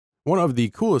One of the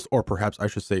coolest, or perhaps I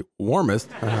should say warmest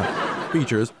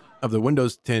features of the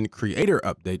Windows 10 Creator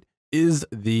Update is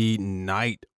the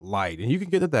night light. And you can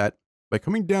get to that by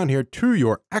coming down here to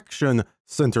your Action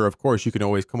Center. Of course, you can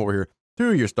always come over here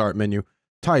to your Start menu,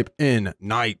 type in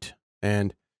night,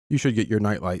 and you should get your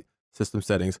night light system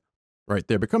settings right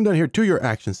there. But come down here to your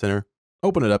Action Center,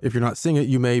 open it up. If you're not seeing it,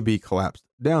 you may be collapsed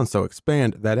down, so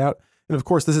expand that out. And of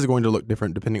course, this is going to look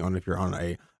different depending on if you're on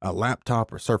a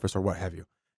laptop or Surface or what have you.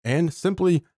 And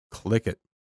simply click it.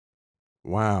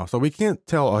 Wow. So we can't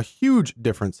tell a huge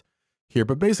difference here,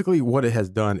 but basically what it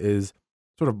has done is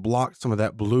sort of blocked some of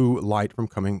that blue light from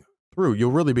coming through.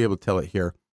 You'll really be able to tell it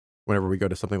here whenever we go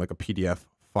to something like a PDF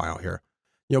file here.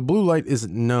 You know, blue light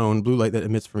that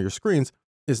emits from your screens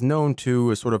is known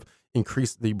to sort of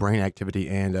increase the brain activity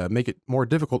and make it more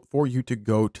difficult for you to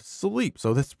go to sleep.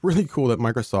 So that's really cool that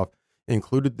Microsoft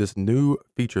included this new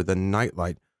feature, the night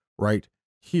light, right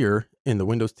here in the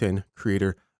Windows 10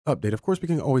 Creator Update. Of course, we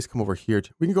can always come over here.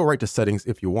 We can go right to settings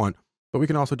if you want, but we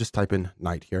can also just type in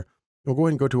night here. We'll go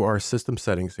ahead and go to our system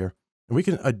settings here, and we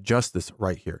can adjust this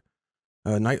right here.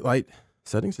 Night light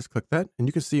settings, just click that, and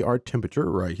you can see our temperature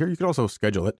right here. You can also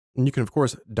schedule it, and you can, of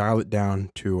course, dial it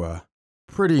down to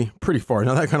pretty far.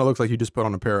 Now, that kind of looks like you just put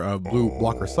on a pair of blue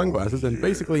blocker sunglasses, and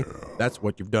basically, that's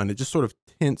what you've done. It just sort of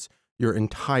tints your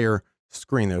entire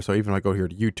screen there. So even if I go here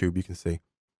to YouTube, you can see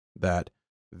that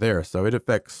there. So it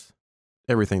affects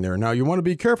everything there. Now, you want to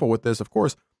be careful with this. Of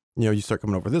course, you know, you start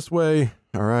coming over this way.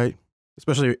 All right.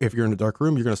 Especially if you're in a dark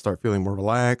room, you're going to start feeling more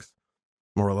relaxed,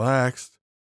 more relaxed,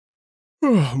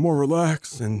 more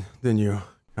relaxed. And then you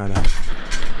kind of.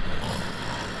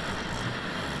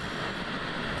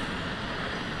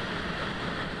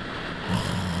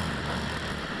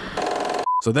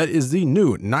 So that is the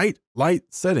new night light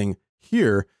setting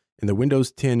here in the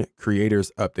Windows 10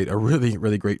 Creators Update. A really,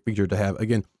 really great feature to have.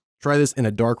 Again, try this in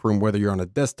a dark room, whether you're on a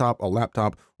desktop, a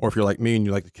laptop, or if you're like me and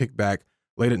you like to kick back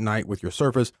late at night with your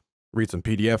Surface, read some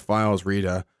PDF files, read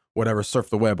whatever, surf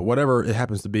the web, whatever it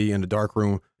happens to be in a dark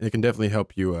room. It can definitely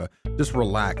help you just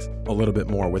relax a little bit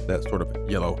more with that sort of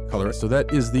yellow color. So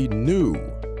that is the new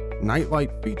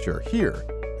nightlight feature here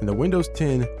in the Windows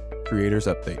 10 Creators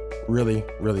Update. Really,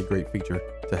 really great feature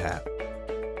to have.